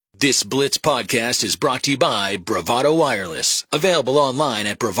This Blitz podcast is brought to you by Bravado Wireless. Available online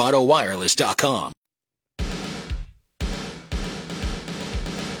at bravadowireless.com.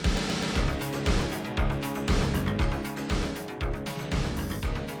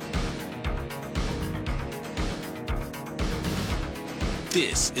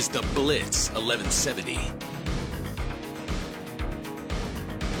 This is the Blitz 1170.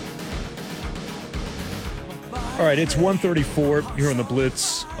 All right, it's 1:34 here on the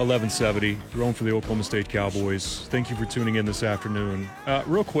Blitz 1170. You're on for the Oklahoma State Cowboys. Thank you for tuning in this afternoon.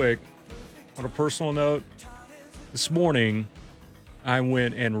 Real quick, on a personal note, this morning I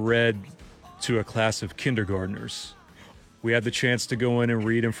went and read to a class of kindergartners. We had the chance to go in and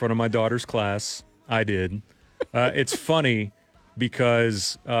read in front of my daughter's class. I did. It's funny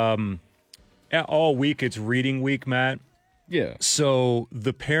because all week it's reading week, Matt. Yeah. So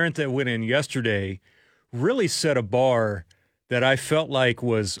the parent that went in yesterday really set a bar that I felt like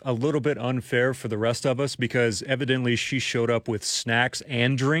was a little bit unfair for the rest of us, because evidently she showed up with snacks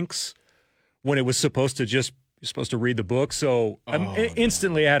and drinks when it was supposed to read the book. So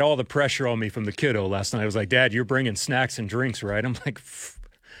instantly I had all the pressure on me from the kiddo last night. I was like, Dad, you're bringing snacks and drinks, right? I'm like,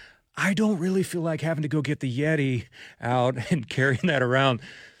 I don't really feel like having to go get the Yeti out and carrying that around.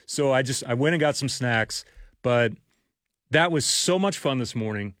 So I went and got some snacks, but that was so much fun this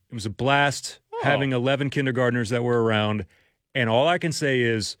morning. It was a blast. Having 11 kindergartners that were around, and all I can say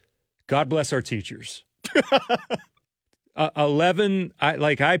is, God bless our teachers. 11,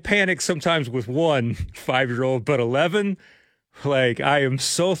 I panic sometimes with one 5-year-old, but 11, I am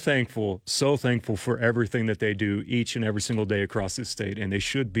so thankful for everything that they do each and every single day across this state, and they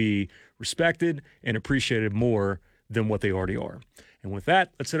should be respected and appreciated more than what they already are. And with that,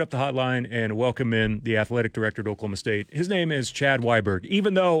 let's hit up the hotline and welcome in the athletic director at Oklahoma State. His name is Chad Weiberg.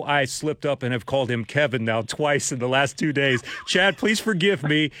 Even though I slipped up and have called him Kevin now twice in the last 2 days, Chad, please forgive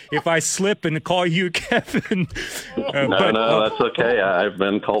me if I slip and call you Kevin. No, that's okay. I've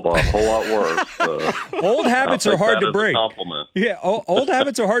been called a whole lot worse. Old habits are hard to break. Compliment. Yeah, old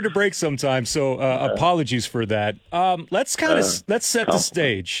habits are hard to break sometimes. So apologies for that. Let's set the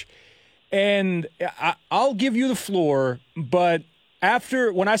stage, and I'll give you the floor, but.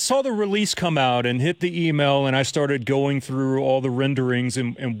 When I saw the release come out and hit the email and I started going through all the renderings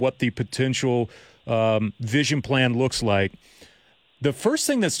and what the potential vision plan looks like, the first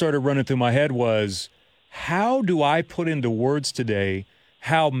thing that started running through my head was, how do I put into words today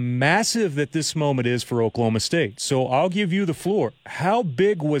how massive that this moment is for Oklahoma State? So I'll give you the floor. How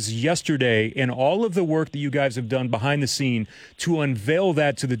big was yesterday and all of the work that you guys have done behind the scene to unveil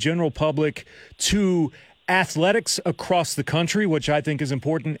that to the general public, to athletics across the country, which I think is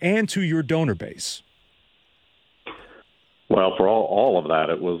important, and to your donor base? Well, for all of that,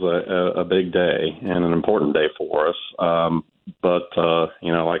 it was a big day and an important day for us. But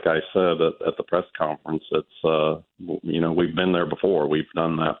like I said at the press conference, it's, we've been there before. We've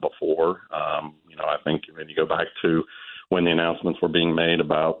done that before. I think when you go back to when the announcements were being made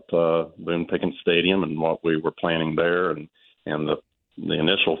about Boone Pickens Stadium and what we were planning there and the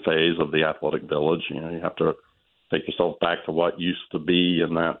initial phase of the athletic village, you have to take yourself back to what used to be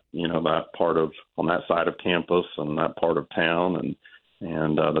in that, that part of, on that side of campus and that part of town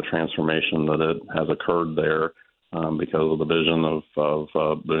and the transformation that it has occurred there because of the vision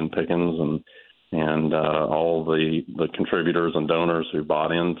of Boone Pickens and all the contributors and donors who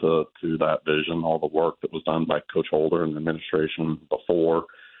bought into that vision, all the work that was done by Coach Holder and the administration before.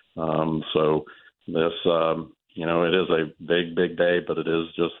 So this, it is a big, big day, but it is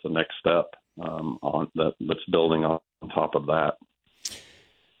just the next step that's building on top of that.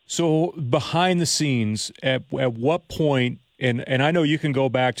 So behind the scenes, at what point, and I know you can go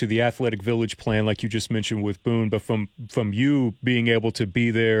back to the athletic village plan like you just mentioned with Boone, but from you being able to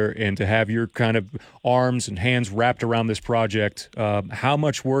be there and to have your kind of arms and hands wrapped around this project, how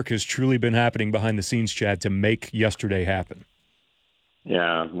much work has truly been happening behind the scenes, Chad, to make yesterday happen?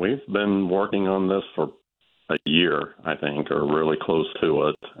 Yeah, we've been working on this for a year, I think, or really close to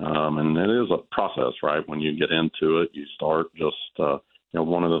it. And it is a process, right? When you get into it, you start just,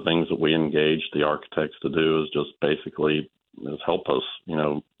 one of the things that we engage the architects to do is just basically help us,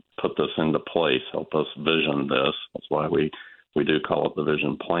 put this into place, help us vision this. That's why we do call it the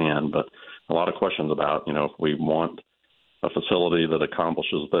vision plan. But a lot of questions about, if we want a facility that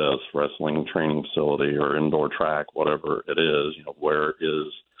accomplishes this, wrestling training facility or indoor track, whatever it is,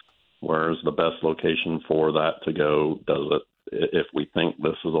 where's the best location for that to go? Does it, if we think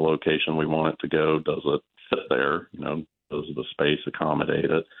this is a location we want it to go, does it fit there? Does the space accommodate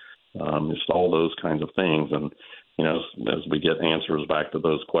it? Just all those kinds of things. And, as we get answers back to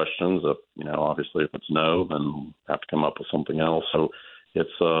those questions, obviously if it's no, then we have to come up with something else. So, it's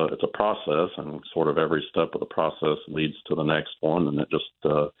a process, and sort of every step of the process leads to the next one, and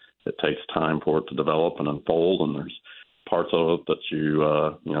it takes time for it to develop and unfold. And there's parts of it that you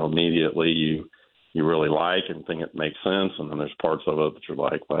immediately you really like and think it makes sense, and then there's parts of it that you're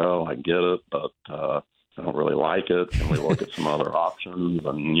like, well, I get it, but I don't really like it, and we look at some other options,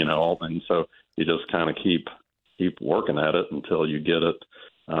 and so you just kind of keep working at it until you get it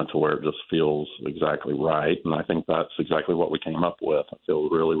to where it just feels exactly right. And I think that's exactly what we came up with. I feel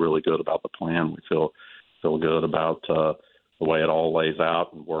really, really good about the plan. We feel good about the way it all lays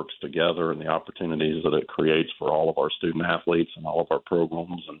out and works together, and the opportunities that it creates for all of our student athletes and all of our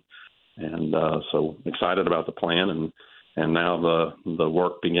programs. And so excited about the plan, and now the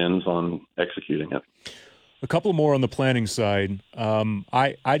work begins on executing it. A couple more on the planning side.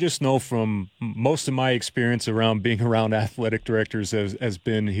 I just know from most of my experience being around athletic directors has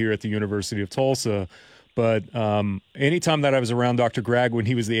been here at the University of Tulsa. But anytime that I was around Dr. Gregg when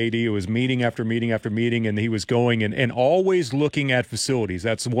he was the AD, it was meeting after meeting after meeting, and he was going and always looking at facilities.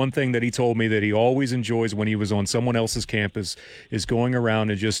 That's one thing that he told me that he always enjoys when he was on someone else's campus, is going around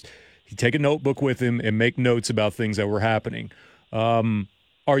and just he'd take a notebook with him and make notes about things that were happening.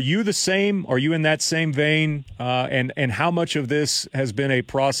 Are you the same? Are you in that same vein? And how much of this has been a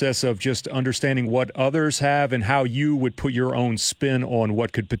process of just understanding what others have and how you would put your own spin on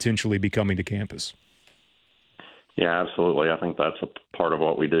what could potentially be coming to campus? Yeah, absolutely. I think that's a part of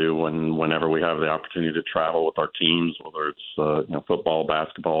what we do whenever we have the opportunity to travel with our teams, whether it's football,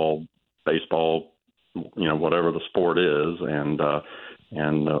 basketball, baseball, whatever the sport is, and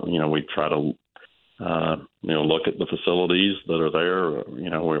we try to look at the facilities that are there.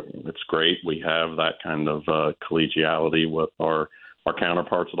 It's great. We have that kind of collegiality with our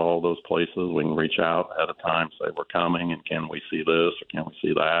counterparts at all those places. We can reach out ahead of time, say we're coming, and can we see this or can we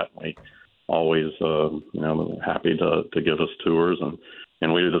see that? We always, happy to give us tours,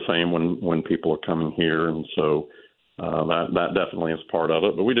 and we do the same when people are coming here, and so that definitely is part of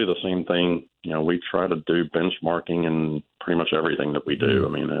it. But we do the same thing. We try to do benchmarking in pretty much everything that we do. I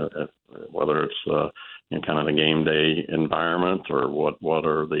mean, whether it's kind of the game day environment, or what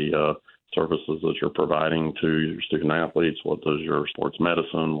are the services that you're providing to your student athletes, what does your sports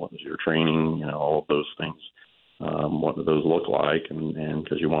medicine, what is your training, all of those things, what do those look like, and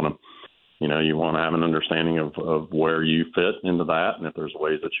because you want to have an understanding of where you fit into that, and if there's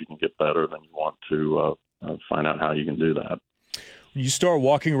ways that you can get better, then you want to find out how you can do that. When you start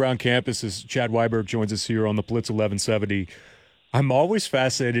walking around campus, as Chad Weiberg joins us here on the Blitz 1170, I'm always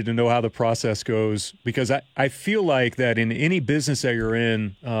fascinated to know how the process goes, because I feel like that in any business that you're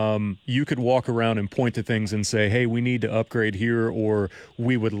in, you could walk around and point to things and say, hey, we need to upgrade here, or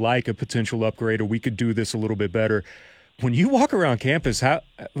we would like a potential upgrade, or we could do this a little bit better. When you walk around campus,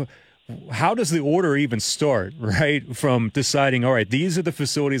 how does the order even start, right? From deciding, all right, these are the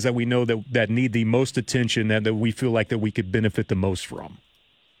facilities that we know that need the most attention and that we feel like that we could benefit the most from.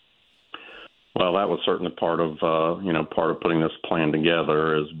 Well, that was certainly part of putting this plan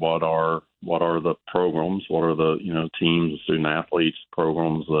together, is what are the programs, what are the, teams, student athletes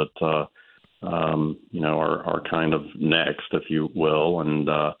programs that, are kind of next, if you will. And,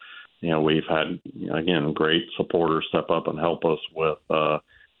 we've had, again, great supporters step up and help us with,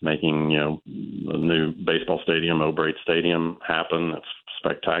 making, the new baseball stadium, O'Brate Stadium, happen. It's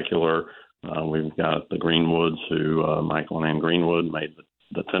spectacular. We've got the Greenwoods, who Michael and Ann Greenwood made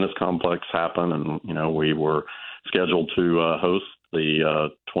the tennis complex happen. And, we were scheduled to host the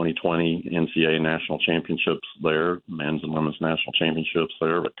 2020 NCAA National Championships there, men's and women's national championships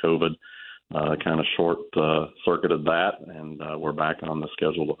there, but COVID kind of short-circuited that, and we're back on the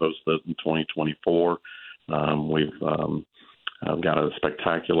schedule to host it in 2024. I've got a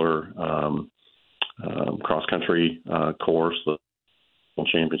spectacular cross-country course, the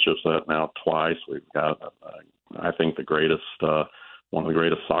championships that now twice. We've got, I think, one of the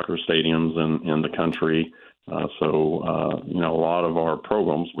greatest soccer stadiums in the country. So a lot of our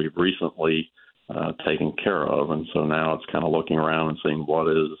programs we've recently taken care of, and so now it's kind of looking around and seeing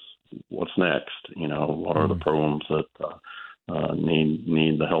what's next. What are the programs that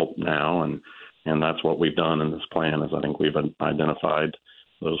need the help now, and that's what we've done in this plan. Is I think we've identified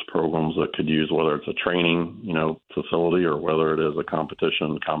those programs that could use, whether it's a training, facility, or whether it is a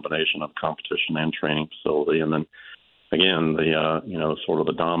combination of competition and training facility. And then again, the sort of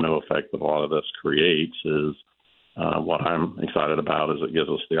the domino effect that a lot of this creates is what I'm excited about is it gives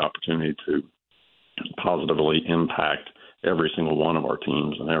us the opportunity to positively impact every single one of our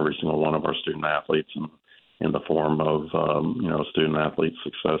teams and every single one of our student athletes in the form of, Student Athlete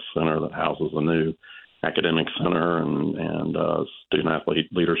Success Center that houses a new academic center and student athlete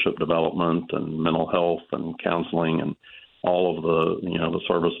leadership development and mental health and counseling all of the the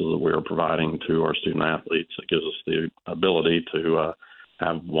services that we are providing to our student athletes. It gives us the ability to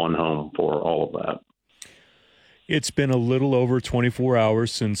have one home for all of that. It's been a little over 24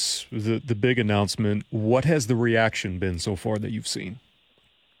 hours since the big announcement. What has the reaction been so far that you've seen?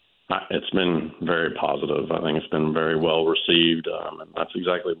 It's been very positive. I think it's been very well received, and that's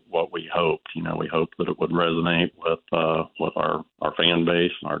exactly what we hoped. We hoped that it would resonate with our fan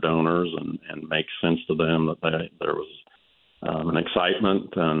base and our donors, and make sense to them that there was an excitement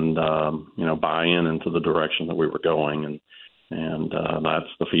and buy-in into the direction that we were going, and that's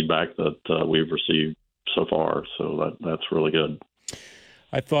the feedback that we've received so far. So that's really good.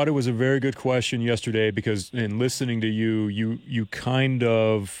 I thought it was a very good question yesterday because in listening to you kind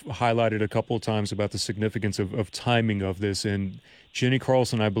of highlighted a couple of times about the significance of timing of this. And Jenny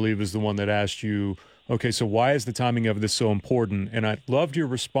Carlson, I believe, is the one that asked you, okay, so why is the timing of this so important? And I loved your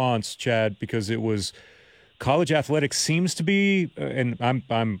response, Chad, because it was college athletics seems to be, and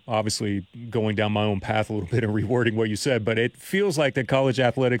I'm obviously going down my own path a little bit and rewording what you said, but it feels like that college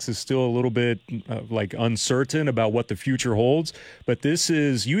athletics is still a little bit like uncertain about what the future holds. But this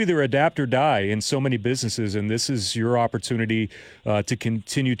is, you either adapt or die in so many businesses, and this is your opportunity to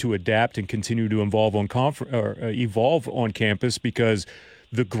continue to adapt and continue to evolve on campus, because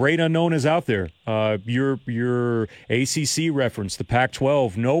the great unknown is out there. Your ACC reference, the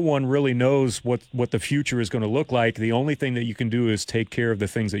Pac-12, no one really knows what the future is going to look like. The only thing that you can do is take care of the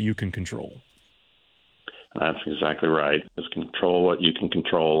things that you can control. That's exactly right. Just control what you can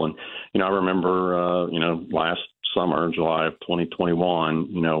control. And, I remember, last summer, July of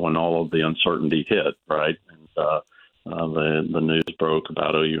 2021, when all of the uncertainty hit, right? And the news broke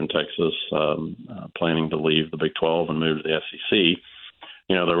about OU and Texas planning to leave the Big 12 and move to the SEC.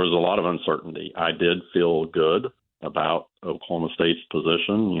 There was a lot of uncertainty. I did feel good about Oklahoma State's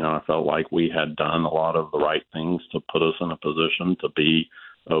position. I felt like we had done a lot of the right things to put us in a position to be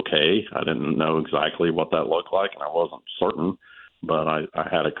okay. I didn't know exactly what that looked like, and I wasn't certain, but I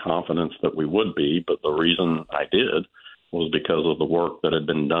had a confidence that we would be. But the reason I did was because of the work that had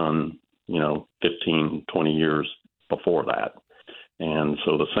been done, 15, 20 years before that. And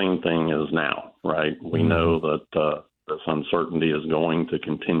so the same thing is now, right? We know that this uncertainty is going to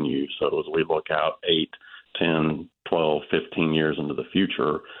continue. So as we look out 8, 10, 12, 15 years into the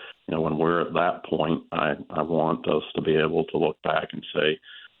future, when we're at that point, I want us to be able to look back and say,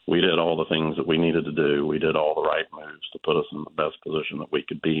 we did all the things that we needed to do. We did all the right moves to put us in the best position that we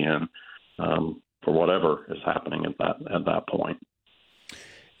could be in for whatever is happening at that point.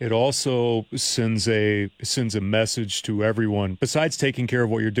 It also sends a message to everyone. Besides taking care of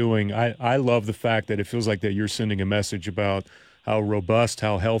what you're doing, I love the fact that it feels like that you're sending a message about how robust,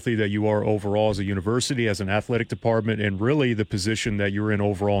 how healthy that you are overall as a university, as an athletic department, and really the position that you're in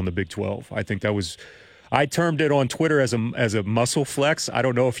overall in the Big 12. I think I termed it on Twitter as a muscle flex. I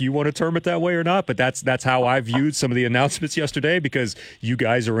don't know if you want to term it that way or not, but that's how I viewed some of the announcements yesterday, because you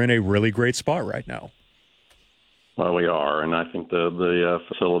guys are in a really great spot right now. Well, we are, and I think the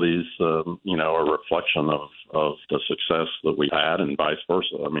facilities, are a reflection of the success that we've had, and vice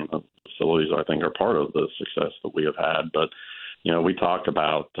versa. I mean, the facilities, I think, are part of the success that we have had. But, we talked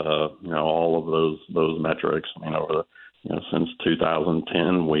about, all of those metrics. I mean, over since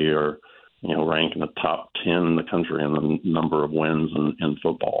 2010, we are, ranked in the top 10 in the country in the number of wins in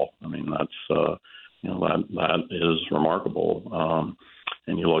football. I mean, that's, that is remarkable.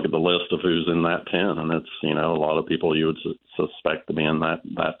 And you look at the list of who's in that 10, and it's, a lot of people you would suspect to be in that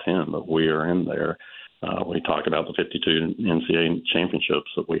 10, but we are in there. We talk about the 52 NCAA championships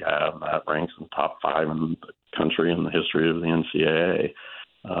that we have. That ranks in the top 5 in the country in the history of the NCAA.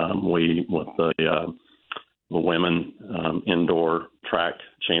 With the women indoor track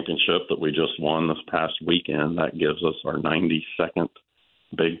championship that we just won this past weekend, that gives us our 92nd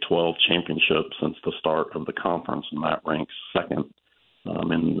Big 12 championship since the start of the conference, and that ranks second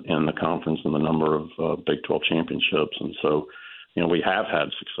in the conference in the number of Big 12 championships. And so, we have had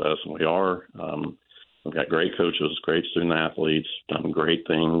success, and we are. We've got great coaches, great student athletes, done great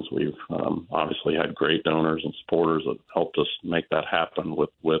things. We've obviously had great donors and supporters that helped us make that happen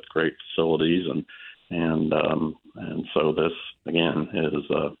with great facilities, and so this again is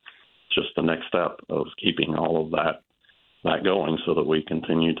just the next step of keeping all of that going, so that we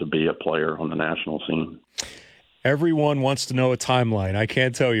continue to be a player on the national scene. Everyone wants to know a timeline. I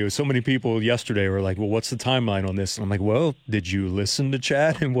can't tell you. So many people yesterday were like, well, what's the timeline on this? And I'm like, well, did you listen to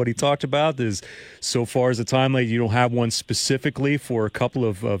Chad and what he talked about? Is so far as a timeline, you don't have one specifically for a couple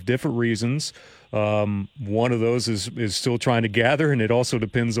of different reasons. One of those is still trying to gather, and it also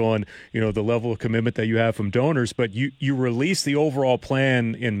depends on, the level of commitment that you have from donors. But you release the overall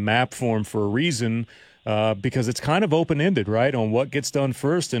plan in map form for a reason. because it's kind of open-ended, right, on what gets done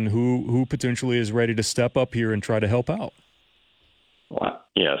first and who potentially is ready to step up here and try to help out. Well,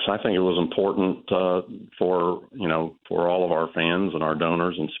 yes, I think it was important for all of our fans and our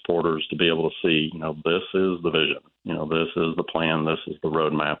donors and supporters to be able to see, this is the vision, this is the plan, this is the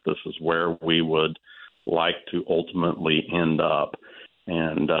roadmap, this is where we would like to ultimately end up,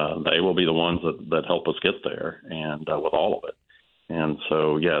 and they will be the ones that help us get there, and with all of it. And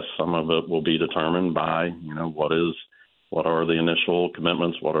so, yes, some of it will be determined by, what are the initial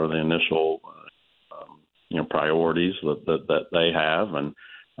commitments, what are the initial priorities that they have, and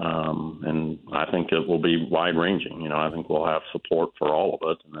I think it will be wide ranging. I think we'll have support for all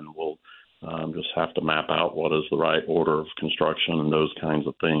of it, and then we'll just have to map out what is the right order of construction and those kinds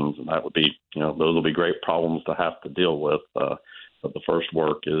of things. And that would be, those will be great problems to have to deal with. But the first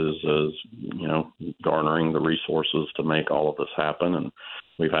work is garnering the resources to make all of this happen, and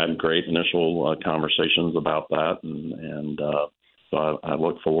we've had great initial conversations about that, and so I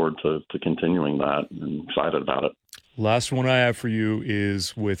look forward to continuing that and excited about it. Last one I have for you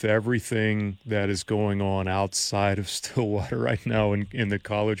is, with everything that is going on outside of Stillwater right now in the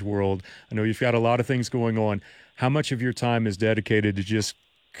college world, I know you've got a lot of things going on. How much of your time is dedicated to just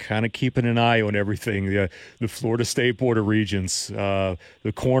kind of keeping an eye on everything, the Florida State Board of Regents, the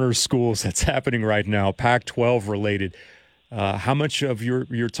corner schools that's happening right now, Pac-12 related? How much of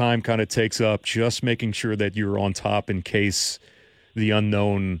your time kind of takes up just making sure that you're on top in case the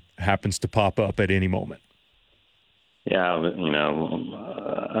unknown happens to pop up at any moment? Yeah, I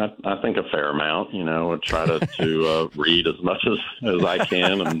think a fair amount. I try to read as much as I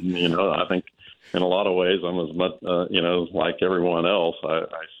can, and I think in a lot of ways I'm as much like everyone else. I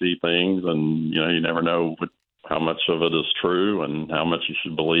see things, and you never know how much of it is true and how much you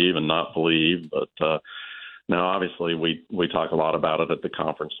should believe and not believe. But now, obviously, we talk a lot about it at the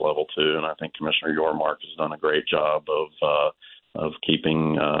conference level too, and I think Commissioner Yormark has done a great job of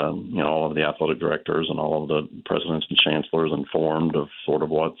keeping all of the athletic directors and all of the presidents and chancellors informed of sort of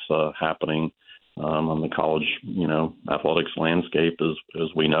what's happening on the college athletics landscape as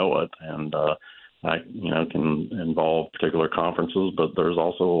we know it, and that can involve particular conferences, but there's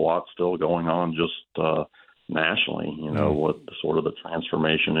also a lot still going on just nationally. What sort of the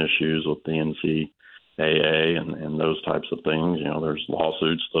transformation issues with the NCAA and those types of things. There's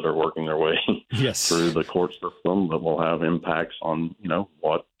lawsuits that are working their way through the court system that will have impacts on,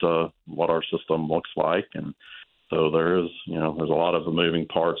 what our system looks like. And so there's a lot of the moving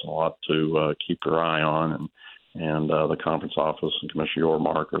parts and a lot to keep your eye on. And the conference office and Commissioner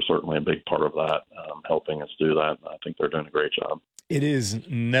Yormark are certainly a big part of that, helping us do that. I think they're doing a great job. It is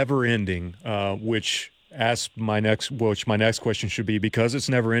never ending, which my next question should be, because it's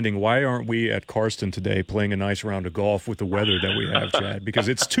never ending, why aren't we at Karsten today playing a nice round of golf with the weather that we have, Chad? Because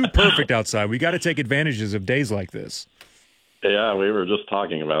it's too perfect outside. We got to take advantages of days like this. Yeah, we were just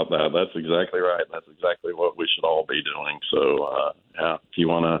talking about that. That's exactly right. That's exactly what we should all be doing. So, if you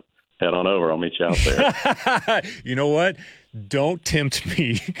want to head on over, I'll meet you out there. You know what? Don't tempt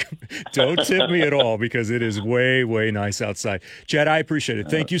me. Don't tempt me at all, because it is way, way nice outside. Chad, I appreciate it.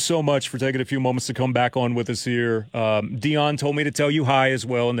 Thank you so much for taking a few moments to come back on with us here. Dion told me to tell you hi as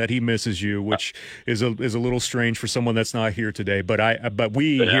well, and that he misses you, which is a little strange for someone that's not here today. But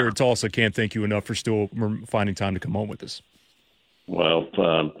we here at Tulsa can't thank you enough for still finding time to come home with us. Well,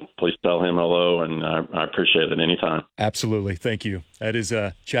 please tell him hello, and I appreciate it anytime. Absolutely. Thank you. That is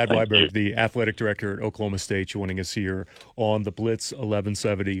Chad Weiberg, the athletic director at Oklahoma State, joining us here on the Blitz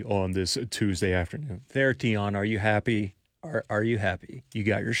 1170 on this Tuesday afternoon. There, Dion, are you happy? Are you happy? You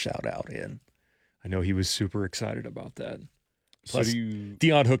got your shout-out in. I know he was super excited about that. Plus,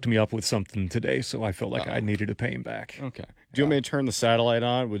 Dion hooked me up with something today, so I felt like I needed to pay him back. Okay. Do you want me to turn the satellite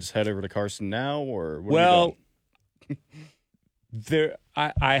on? We'll just head over to Karsten now, or what are you doing?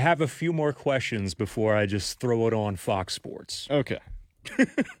 I have a few more questions before I just throw it on Fox Sports. Okay.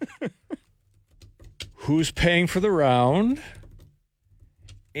 Who's paying for the round?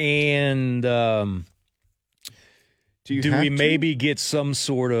 And do we maybe get some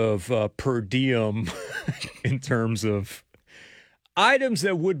sort of per diem in terms of items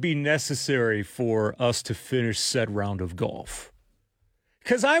that would be necessary for us to finish said round of golf?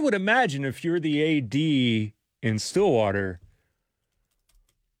 Because I would imagine if you're the AD in Stillwater,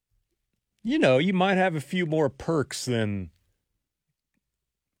 you might have a few more perks than,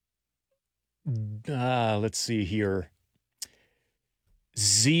 let's see here,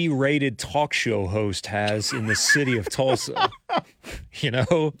 Z-rated talk show host has in the city of Tulsa.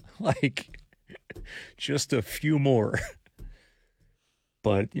 Just a few more.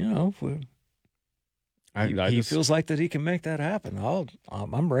 But, He feels like that he can make that happen.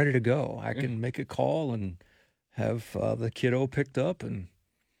 I'm ready to go. I can make a call and have the kiddo picked up and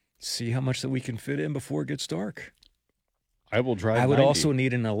see how much that we can fit in before it gets dark. I will drive. I would 90. also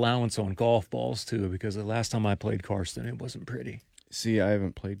need an allowance on golf balls too, because the last time I played Karsten, it wasn't pretty. See, I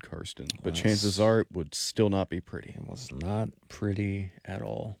haven't played Karsten, but chances are it would still not be pretty. It was not pretty at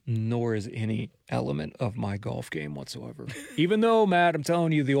all, nor is any element of my golf game whatsoever. Even though, Matt, I'm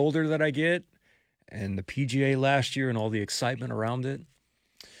telling you, the older that I get, and the PGA last year and all the excitement around it,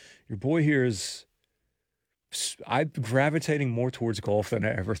 your boy here I'm gravitating more towards golf than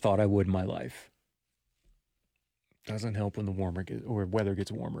I ever thought I would in my life. Doesn't help when the weather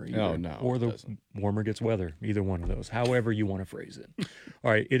gets warmer either. Oh, no. Or the warmer gets weather. Either one of those. However you want to phrase it. All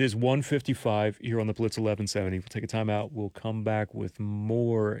right. It is 1:55 here on the Blitz 1170. We'll take a time out. We'll come back with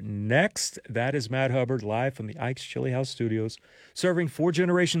more next. That is Matt Hubbard live from the Ike's Chili House Studios, serving 4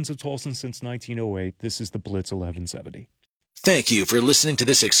 generations of Tulsa since 1908. This is the Blitz 1170. Thank you for listening to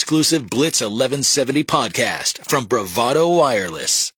this exclusive Blitz 1170 podcast from Bravado Wireless.